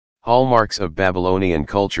Hallmarks of Babylonian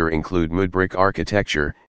culture include mudbrick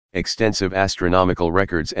architecture, extensive astronomical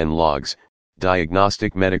records and logs,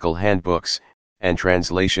 diagnostic medical handbooks, and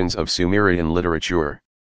translations of Sumerian literature.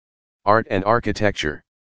 Art and architecture.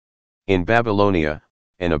 In Babylonia,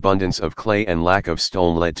 an abundance of clay and lack of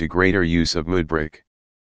stone led to greater use of mudbrick.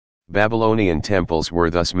 Babylonian temples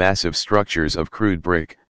were thus massive structures of crude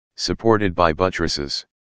brick, supported by buttresses.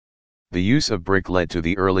 The use of brick led to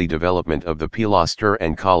the early development of the pilaster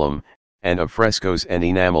and column, and of frescoes and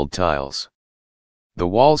enameled tiles. The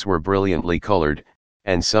walls were brilliantly colored,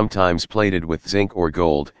 and sometimes plated with zinc or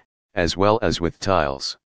gold, as well as with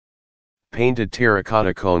tiles. Painted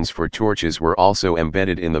terracotta cones for torches were also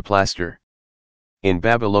embedded in the plaster. In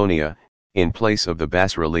Babylonia, in place of the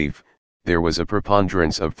bas-relief, there was a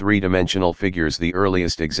preponderance of three-dimensional figures, the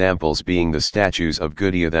earliest examples being the statues of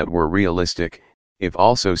Gudea that were realistic, if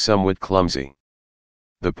also somewhat clumsy.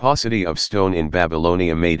 The paucity of stone in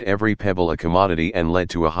Babylonia made every pebble a commodity and led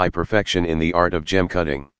to a high perfection in the art of gem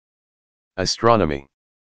cutting. Astronomy.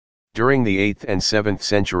 During the 8th and 7th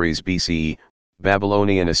centuries BCE,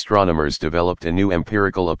 Babylonian astronomers developed a new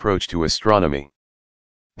empirical approach to astronomy.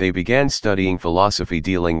 They began studying philosophy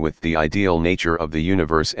dealing with the ideal nature of the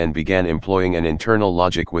universe and began employing an internal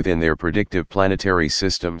logic within their predictive planetary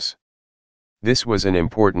systems. This was an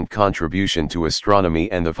important contribution to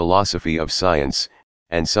astronomy and the philosophy of science,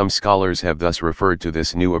 and some scholars have thus referred to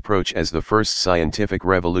this new approach as the first scientific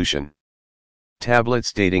revolution.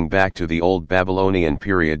 Tablets dating back to the Old Babylonian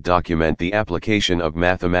period document the application of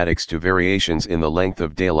mathematics to variations in the length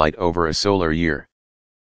of daylight over a solar year.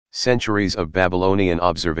 Centuries of Babylonian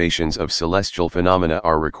observations of celestial phenomena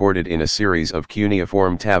are recorded in a series of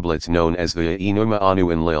cuneiform tablets known as the Enuma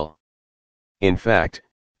Anu Enlil. In fact,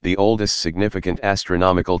 the oldest significant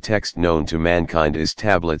astronomical text known to mankind is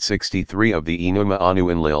Tablet 63 of the Enuma Anu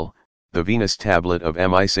Enlil, the Venus tablet of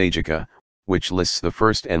Sagica, which lists the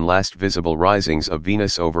first and last visible risings of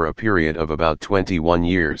Venus over a period of about 21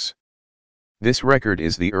 years. This record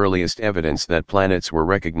is the earliest evidence that planets were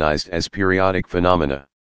recognized as periodic phenomena.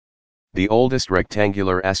 The oldest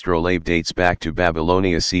rectangular astrolabe dates back to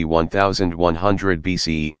Babylonia c. 1100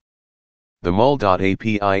 BCE. The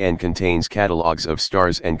mul.apin contains catalogs of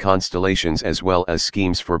stars and constellations as well as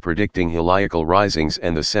schemes for predicting heliacal risings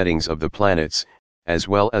and the settings of the planets, as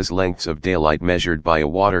well as lengths of daylight measured by a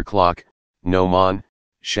water clock, gnomon,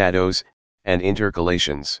 shadows, and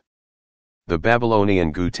intercalations. The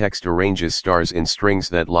Babylonian GU text arranges stars in strings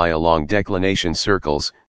that lie along declination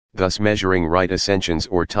circles, thus measuring right ascensions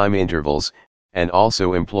or time intervals, and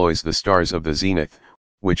also employs the stars of the zenith,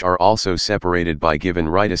 which are also separated by given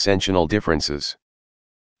right ascensional differences.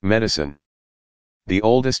 Medicine. The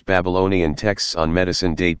oldest Babylonian texts on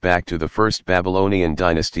medicine date back to the first Babylonian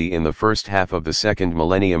dynasty in the first half of the second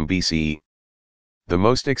millennium BCE. The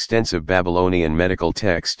most extensive Babylonian medical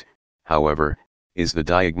text, however, is the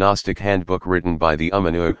diagnostic handbook written by the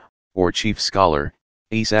Umanu, or chief scholar,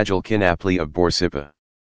 Esagil-Kinapli of Borsippa.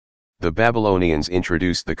 The Babylonians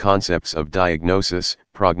introduced the concepts of diagnosis,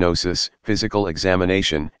 prognosis, physical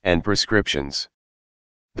examination, and prescriptions.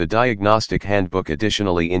 The diagnostic handbook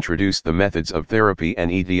additionally introduced the methods of therapy and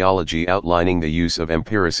etiology, outlining the use of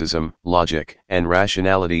empiricism, logic, and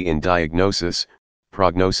rationality in diagnosis,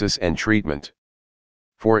 prognosis, and treatment.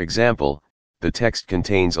 For example, the text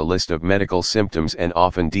contains a list of medical symptoms and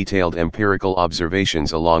often detailed empirical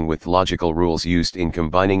observations along with logical rules used in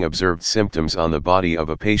combining observed symptoms on the body of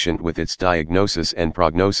a patient with its diagnosis and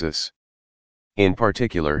prognosis. In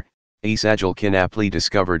particular, Esagil-Kinapli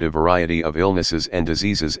discovered a variety of illnesses and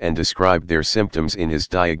diseases and described their symptoms in his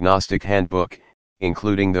diagnostic handbook,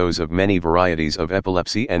 including those of many varieties of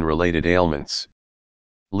epilepsy and related ailments.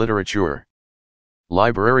 Literature.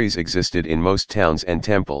 Libraries existed in most towns and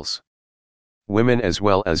temples. Women as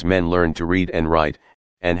well as men learned to read and write,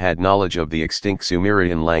 and had knowledge of the extinct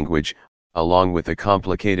Sumerian language, along with a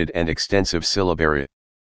complicated and extensive syllabary.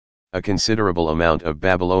 A considerable amount of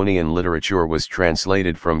Babylonian literature was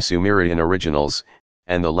translated from Sumerian originals,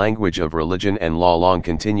 and the language of religion and law long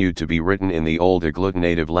continued to be written in the old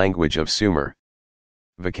agglutinative language of Sumer.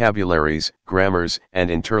 Vocabularies, grammars, and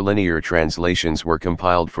interlinear translations were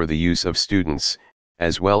compiled for the use of students,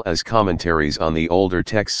 as well as commentaries on the older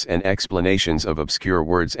texts and explanations of obscure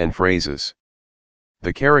words and phrases.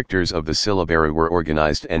 The characters of the syllabary were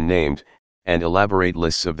organized and named, and elaborate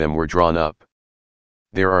lists of them were drawn up.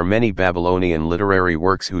 There are many Babylonian literary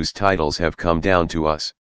works whose titles have come down to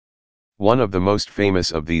us. One of the most famous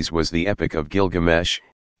of these was the Epic of Gilgamesh,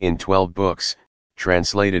 in 12 books,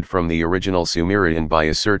 translated from the original Sumerian by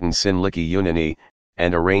a certain Sinliki Unani,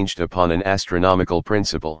 and arranged upon an astronomical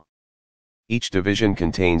principle. Each division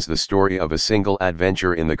contains the story of a single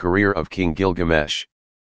adventure in the career of King Gilgamesh.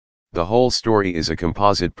 The whole story is a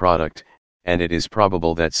composite product, and it is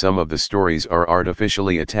probable that some of the stories are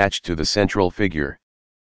artificially attached to the central figure.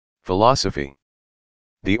 Philosophy.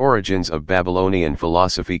 The origins of Babylonian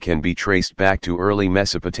philosophy can be traced back to early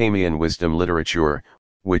Mesopotamian wisdom literature,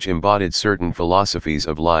 which embodied certain philosophies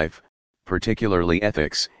of life, particularly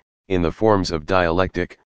ethics, in the forms of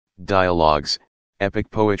dialectic, dialogues,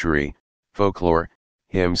 epic poetry, folklore,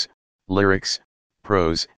 hymns, lyrics,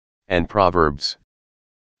 prose, and proverbs.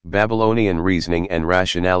 Babylonian reasoning and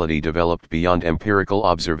rationality developed beyond empirical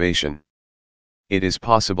observation. It is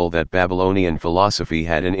possible that Babylonian philosophy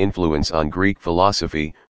had an influence on Greek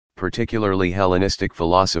philosophy, particularly Hellenistic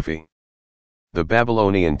philosophy. The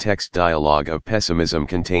Babylonian text dialogue of pessimism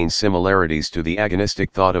contains similarities to the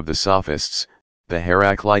agonistic thought of the Sophists, the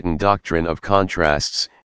Heraclitean doctrine of contrasts,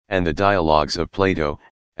 and the dialogues of Plato,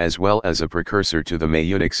 as well as a precursor to the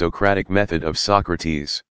Maieutic Socratic method of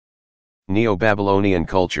Socrates. Neo-Babylonian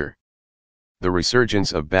culture. The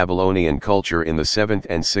resurgence of Babylonian culture in the 7th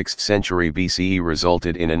and 6th century BCE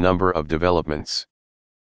resulted in a number of developments.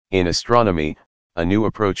 In astronomy, a new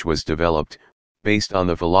approach was developed, based on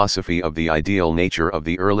the philosophy of the ideal nature of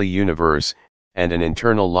the early universe, and an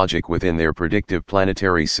internal logic within their predictive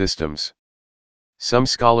planetary systems. Some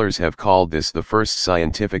scholars have called this the first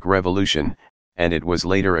scientific revolution, and it was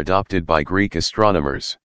later adopted by Greek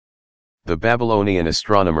astronomers. The Babylonian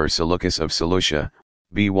astronomer Seleucus of Seleucia,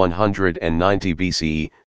 b. 190 BCE,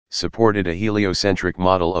 supported a heliocentric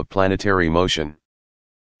model of planetary motion.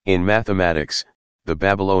 In mathematics, the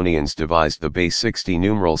Babylonians devised the base 60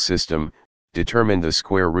 numeral system, determined the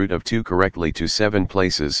square root of 2 correctly to 7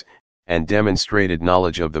 places, and demonstrated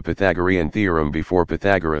knowledge of the Pythagorean theorem before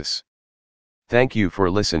Pythagoras. Thank you for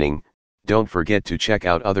listening. Don't forget to check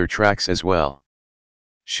out other tracks as well.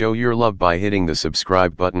 Show your love by hitting the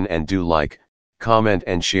subscribe button and do like, comment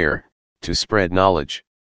and share, to spread knowledge.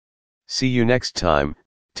 See you next time.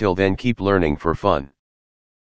 Till then, keep learning for fun.